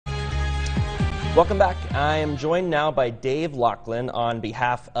Welcome back. I am joined now by Dave Laughlin on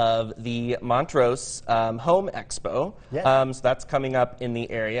behalf of the Montrose Home Expo. Yes. So that's coming up in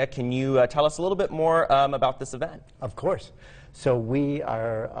the area. Can you tell us a little bit more about this event? Of course. So we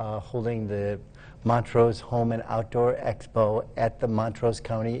are holding the Montrose Home and Outdoor Expo at the Montrose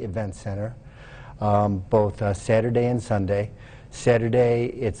County Event Center, both Saturday and Sunday. Saturday,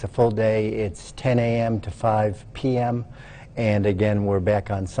 it's a full day. It's 10 a.m. to 5 p.m. And again, we're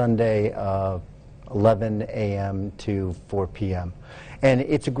back on Sunday, 11 a.m. to 4 p.m. And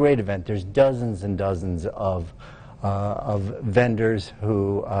it's a great event. There's dozens and dozens of vendors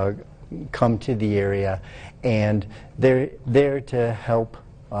who come to the area, and they're there to help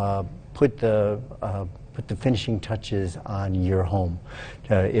put the finishing touches on your home.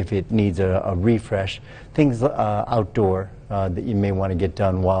 If it needs a refresh, things outdoor that you may want to get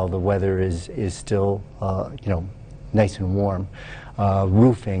done while the weather is still nice and warm.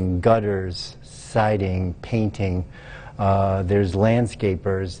 Roofing, gutters, siding, painting. There's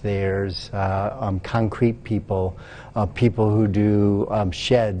landscapers, there's concrete people, people who do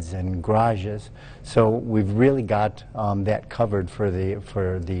sheds and garages. So we've really got that covered for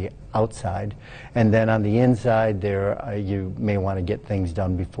the outside. And then on the inside there, you may want to get things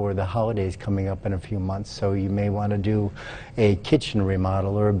done before the holidays coming up in a few months. So you may want to do a kitchen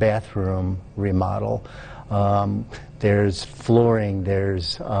remodel or a bathroom remodel. There's flooring,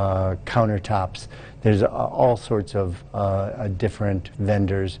 there's countertops, there's all sorts of different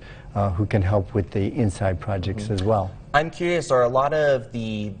vendors who can help with the inside projects as well. I'm curious, are a lot of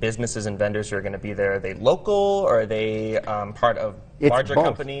the businesses and vendors who are going to be there, are they local or are they part of larger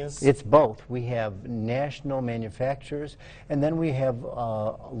companies? It's both. We have national manufacturers and then we have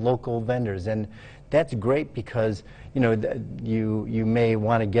local vendors. And that's great because you may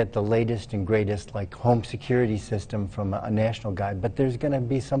want to get the latest and greatest like home security system from a national guy, but there's going to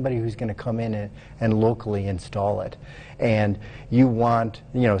be somebody who's going to come in and locally install it. And you want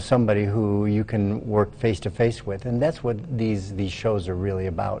somebody who you can work face to face with, and that's what these shows are really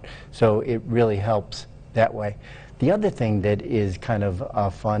about. So it really helps that way. The other thing that is kind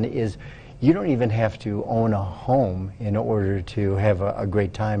of fun is you don't even have to own a home in order to have a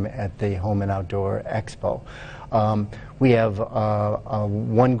great time at the Home and Outdoor Expo. We have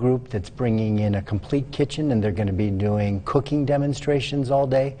one group that's bringing in a complete kitchen, and they're going to be doing cooking demonstrations all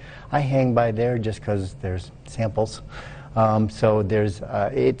day. I hang by there just because there's samples. So there's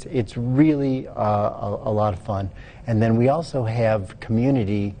it's really a lot of fun. And then we also have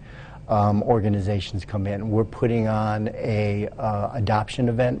community organizations come in. We're putting on a adoption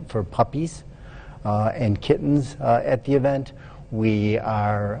event for puppies and kittens at the event. We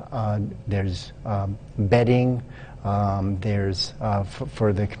are there's bedding. There's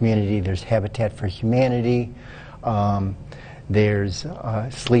for the community. There's Habitat for Humanity. There's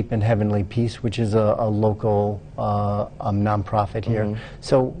Sleep in Heavenly Peace, which is a local nonprofit here.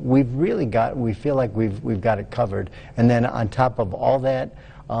 So we feel like we've got it covered. And then on top of all that,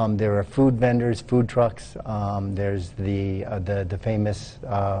 there are food vendors, food trucks. There's the famous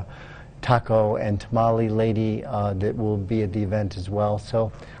taco and tamale lady that will be at the event as well.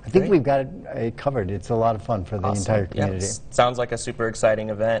 So I think we've got it covered. It's a lot of fun for the entire community. Yep. Sounds like a super exciting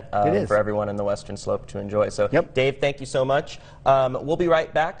event for everyone in the Western Slope to enjoy. So Dave, thank you so much. We'll be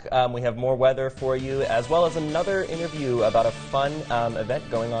right back. We have more weather for you, as well as another interview about a fun event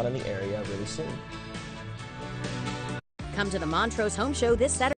going on in the area really soon. Come to the Montrose Home Show this Saturday.